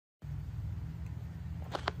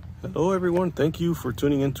Hello everyone, thank you for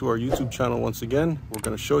tuning into our YouTube channel once again. We're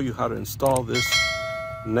going to show you how to install this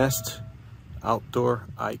Nest outdoor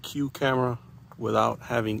IQ camera without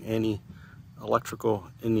having any electrical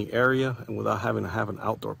in the area and without having to have an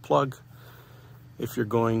outdoor plug. If you're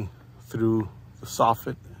going through the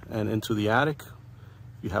soffit and into the attic,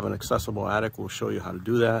 if you have an accessible attic, we'll show you how to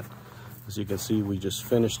do that. As you can see, we just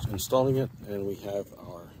finished installing it and we have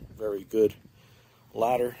our very good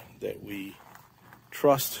ladder that we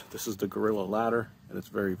trust. This is the Gorilla ladder and it's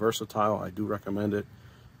very versatile. I do recommend it.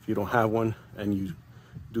 If you don't have one and you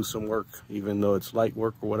do some work, even though it's light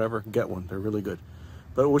work or whatever, get one. They're really good.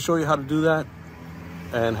 But we'll show you how to do that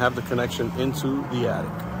and have the connection into the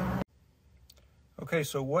attic. Okay,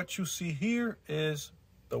 so what you see here is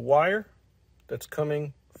the wire that's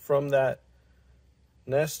coming from that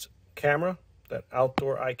Nest camera, that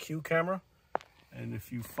outdoor IQ camera. And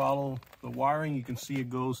if you follow the wiring, you can see it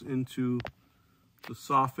goes into the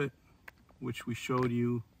soffit, which we showed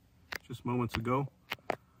you just moments ago.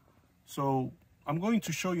 So I'm going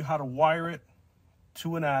to show you how to wire it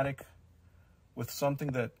to an attic with something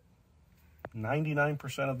that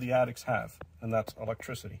 99% of the attics have, and that's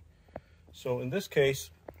electricity. So in this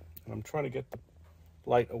case, and I'm trying to get the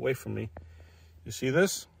light away from me, you see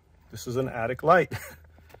this? This is an attic light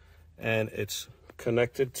and it's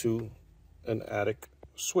connected to an attic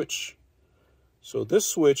switch. So this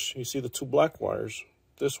switch, you see the two black wires.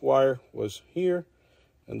 This wire was here,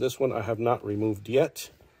 and this one I have not removed yet.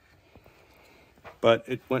 But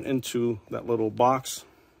it went into that little box,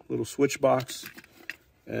 little switch box,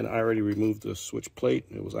 and I already removed the switch plate.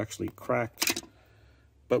 It was actually cracked.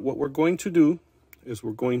 But what we're going to do is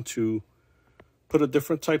we're going to put a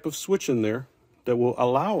different type of switch in there that will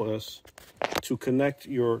allow us to connect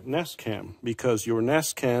your Nest Cam, because your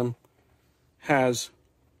Nest Cam has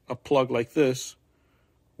a plug like this,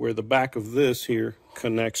 where the back of this here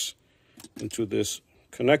connects into this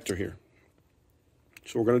connector here.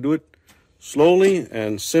 So we're going to do it slowly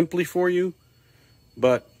and simply for you,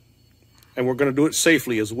 and we're going to do it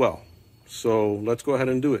safely as well. So let's go ahead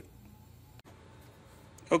and do it.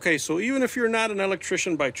 Okay, so even if you're not an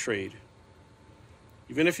electrician by trade,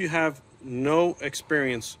 even if you have no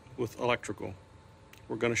experience with electrical,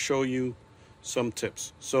 we're going to show you some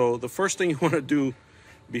tips. So the first thing you want to do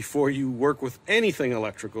before you work with anything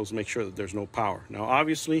electrical is make sure that there's no power. Now,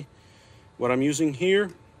 obviously, what I'm using here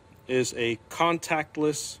is a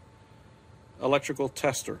contactless electrical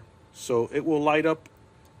tester. So it will light up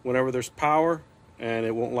whenever there's power, and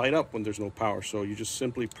it won't light up when there's no power. So you just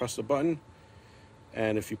simply press the button,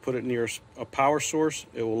 and if you put it near a power source,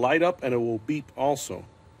 it will light up and it will beep also.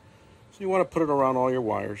 So you want to put it around all your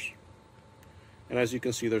wires. And as you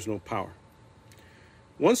can see, there's no power.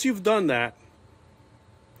 Once you've done that,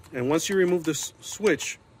 and once you remove this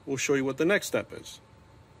switch, we'll show you what the next step is.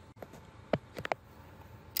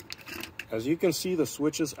 As you can see, the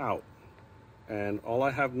switch is out, and all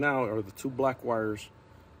I have now are the two black wires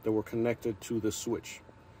that were connected to the switch.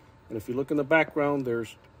 And if you look in the background,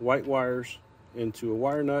 there's white wires into a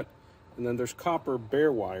wire nut, and then there's copper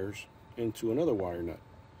bare wires into another wire nut.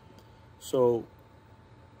 So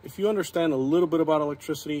if you understand a little bit about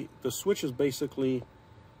electricity, the switch is basically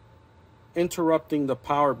interrupting the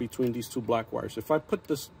power between these two black wires. If I put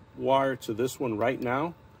this wire to this one right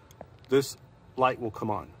now, this light will come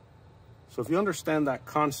on. So if you understand that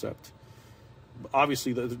concept,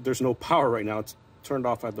 obviously there's no power right now, it's turned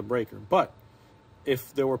off at the breaker. But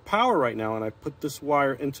if there were power right now and I put this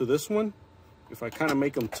wire into this one, if I kind of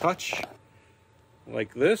make them touch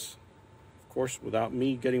like this, of course without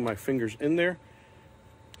me getting my fingers in there,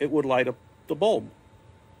 it would light up the bulb.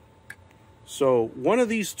 So one of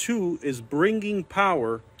these two is bringing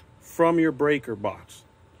power from your breaker box,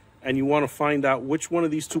 and you want to find out which one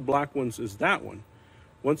of these two black ones is that one.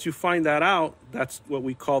 Once you find that out, that's what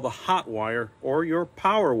we call the hot wire, or your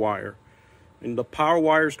power wire. And the power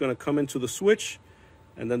wire is going to come into the switch,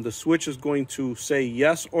 and then the switch is going to say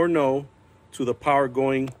yes or no to the power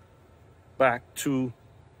going back to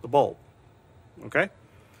the bulb. Okay?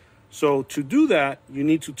 So to do that, you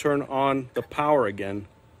need to turn on the power again.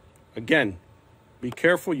 Again, be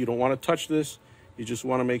careful. You don't want to touch this. You just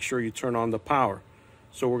want to make sure you turn on the power.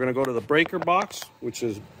 So we're going to go to the breaker box, which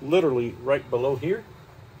is literally right below here.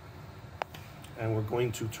 And we're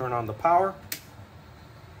going to turn on the power.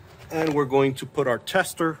 And we're going to put our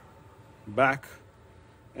tester back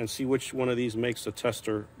and see which one of these makes the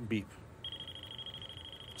tester beep.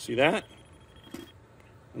 See that?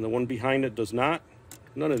 And the one behind it does not.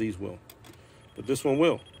 None of these will. But this one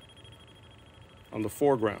will, on the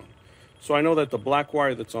foreground. So I know that the black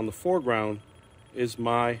wire that's on the foreground is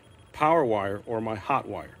my power wire or my hot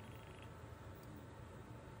wire.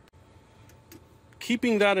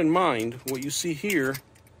 keeping that in mind, what you see here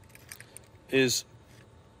is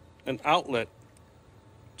an outlet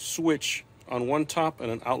switch on one top and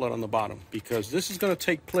an outlet on the bottom, because this is going to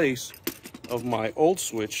take place of my old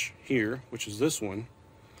switch here, which is this one,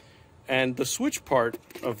 and the switch part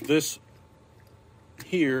of this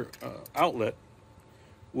here outlet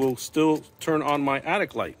will still turn on my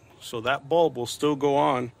attic light. So that bulb will still go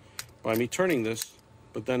on by me turning this,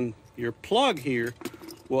 but then your plug here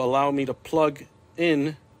will allow me to plug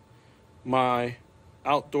in my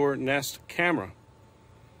outdoor Nest camera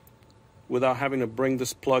without having to bring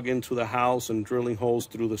this plug into the house and drilling holes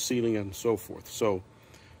through the ceiling and so forth. So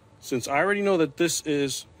since I already know that this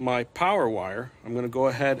is my power wire, I'm going to go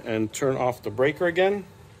ahead and turn off the breaker again.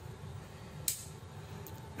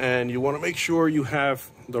 And you want to make sure you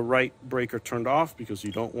have the right breaker turned off, because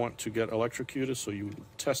you don't want to get electrocuted. So you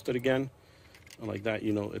test it again, and like that,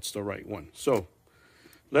 you know it's the right one. So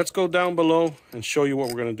let's go down below and show you what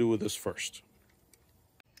we're going to do with this first.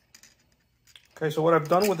 Okay, so what I've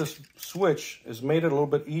done with this switch is made it a little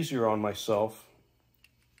bit easier on myself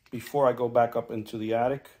before I go back up into the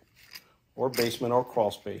attic or basement or crawl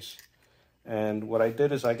space. And what I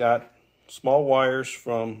did is I got small wires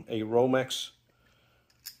from a Romex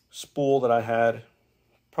spool that I had,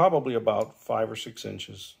 probably about 5 or 6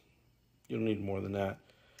 inches. You don't need more than that.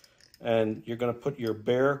 And you're going to put your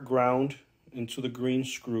bare ground into the green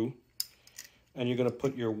screw, and you're going to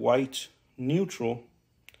put your white neutral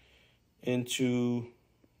into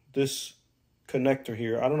this connector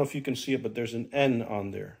here. I don't know if you can see it, but there's an N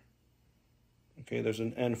on there. Okay, there's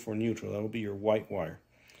an N for neutral. That will be your white wire.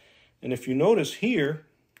 And if you notice here,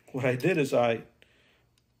 what I did is it's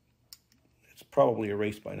probably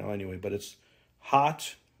erased by now anyway, but it's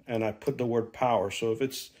hot, and I put the word power. So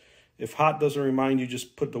if hot doesn't remind you,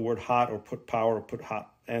 just put the word hot, or put power, or put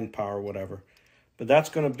hot and power, whatever. But that's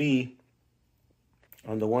going to be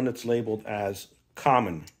on the one that's labeled as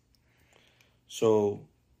common. So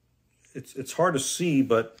it's hard to see,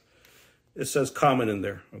 but it says common in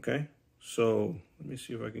there, okay? So let me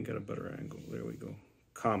see if I can get a better angle. There we go,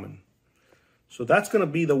 common. So that's going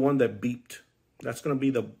to be the one that beeped. That's going to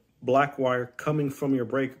be the black wire coming from your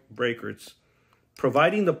breaker. It's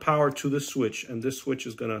providing the power to the switch, and this switch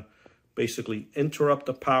is going to basically interrupt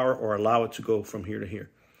the power or allow it to go from here to here.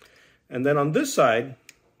 And then on this side,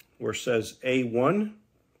 where it says A1,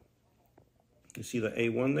 you see the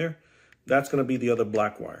A1 there? That's going to be the other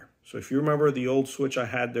black wire. So if you remember, the old switch I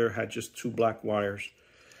had there had just 2 black wires.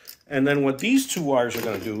 And then what these 2 wires are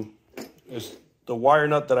going to do is the wire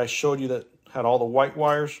nut that I showed you that had all the white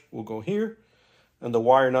wires will go here, and the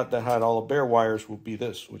wire nut that had all the bare wires will be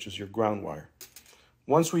this, which is your ground wire.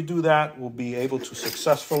 Once we do that, we'll be able to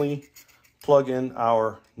successfully plug in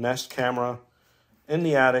our Nest camera in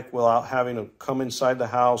the attic without having to come inside the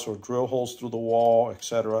house or drill holes through the wall,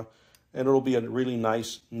 etc. And it'll be a really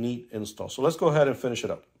nice, neat install. So let's go ahead and finish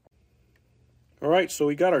it up. All right, so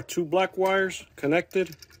we got our 2 black wires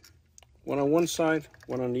connected, one on one side,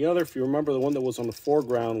 one on the other. If you remember, the one that was on the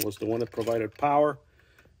foreground was the one that provided power.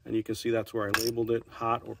 And you can see that's where I labeled it,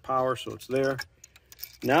 hot or power, so it's there.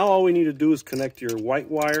 Now all we need to do is connect your white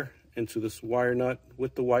wire into this wire nut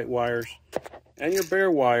with the white wires, and your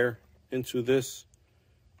bare wire into this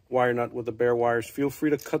wire nut with the bare wires. Feel free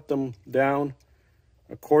to cut them down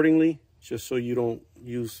accordingly, just so you don't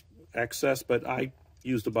use excess, but I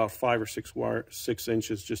used about 5 or 6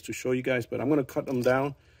 inches just to show you guys, but I'm going to cut them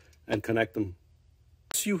down and connect them.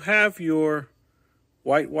 Once you have your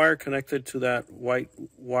white wire connected to that white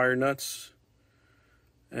wire nuts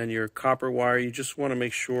and your copper wire, you just want to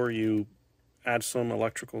make sure you add some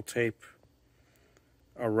electrical tape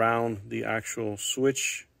around the actual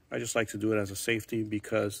switch. I just like to do it as a safety,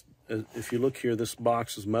 because if you look here, this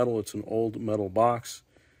box is metal. It's an old metal box.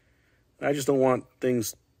 I just don't want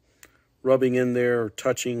things rubbing in there or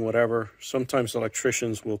touching, whatever. Sometimes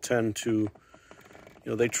electricians will tend to,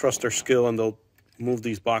 they trust their skill, and they'll move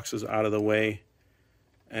these boxes out of the way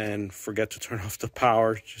and forget to turn off the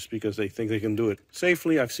power just because they think they can do it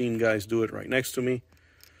safely. I've seen guys do it right next to me.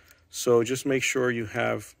 So just make sure you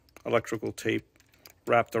have electrical tape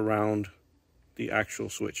wrapped around the actual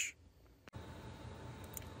switch.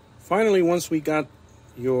 Finally, once we got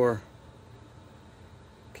your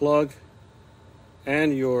plug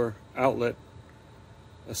and your outlet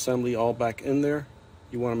assembly all back in there,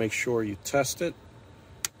 you want to make sure you test it.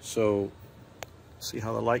 So see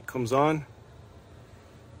how the light comes on,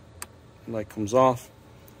 the light comes off.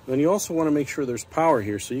 Then you also want to make sure there's power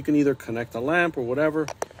here, so you can either connect a lamp or whatever,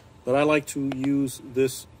 but I like to use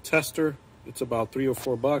this tester. It's about $3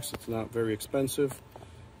 or $4. It's not very expensive.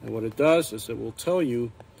 And what it does is it will tell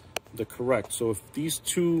you the correct. So if these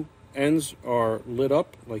 2 ends are lit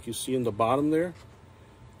up like you see in the bottom there,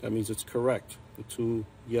 that means it's correct. The 2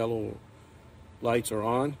 yellow lights are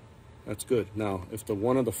on. That's good. Now, if the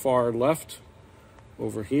one on the far left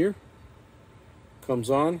over here comes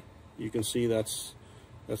on, you can see that's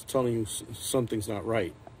telling you something's not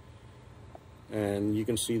right. And you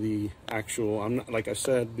can see the actual, I'm not, like I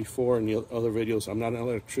said before in the other videos, I'm not an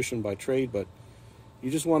electrician by trade, but you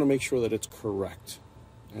just want to make sure that it's correct.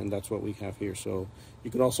 And that's what we have here. So you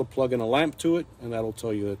can also plug in a lamp to it, and that'll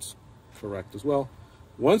tell you it's correct as well.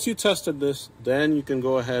 Once you tested this, then you can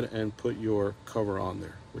go ahead and put your cover on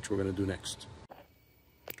there, which we're going to do next.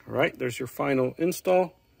 All right, there's your final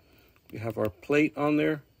install. We have our plate on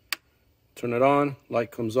there. Turn it on,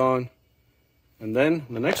 light comes on. And then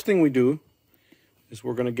the next thing we do is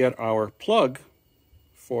we're going to get our plug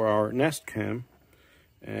for our Nest Cam.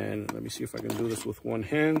 And let me see if I can do this with one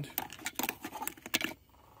hand.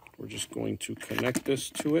 We're just going to connect this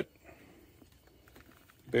to it.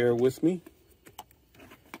 Bear with me.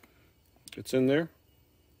 It's in there.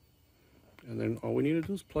 And then all we need to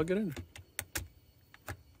do is plug it in.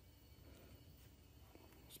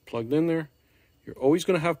 It's plugged in there. You're always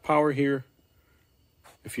going to have power here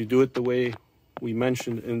if you do it the way we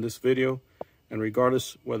mentioned in this video. And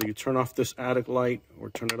regardless whether you turn off this attic light or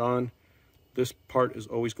turn it on, this part is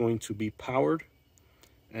always going to be powered.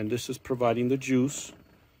 And this is providing the juice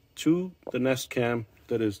to the Nest Cam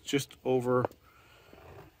that is just over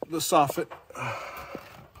the soffit.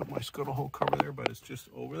 Put my scuttle hole cover there, but it's just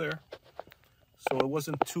over there. So it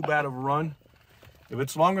wasn't too bad of a run. If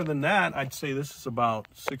it's longer than that, I'd say this is about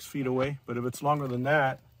 6 feet away. But if it's longer than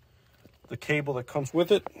that, the cable that comes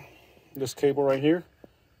with it, this cable right here,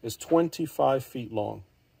 is 25 feet long.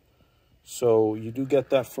 So you do get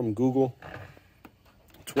that from Google,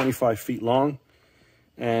 25 feet long.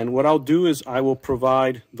 And what I'll do is I will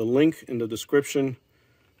provide the link in the description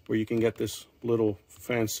where you can get this little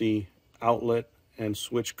fancy outlet and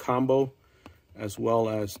switch combo, as well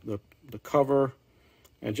as the cover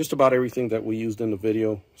and just about everything that we used in the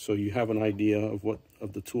video, so you have an idea of what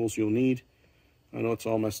of the tools you'll need. I know it's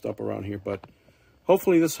all messed up around here, but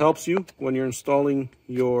hopefully this helps you when you're installing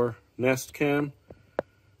your Nest Cam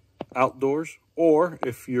outdoors, or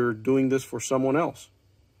if you're doing this for someone else.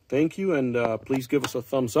 Thank you, and please give us a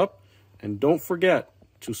thumbs up, and don't forget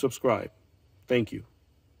to subscribe. Thank you.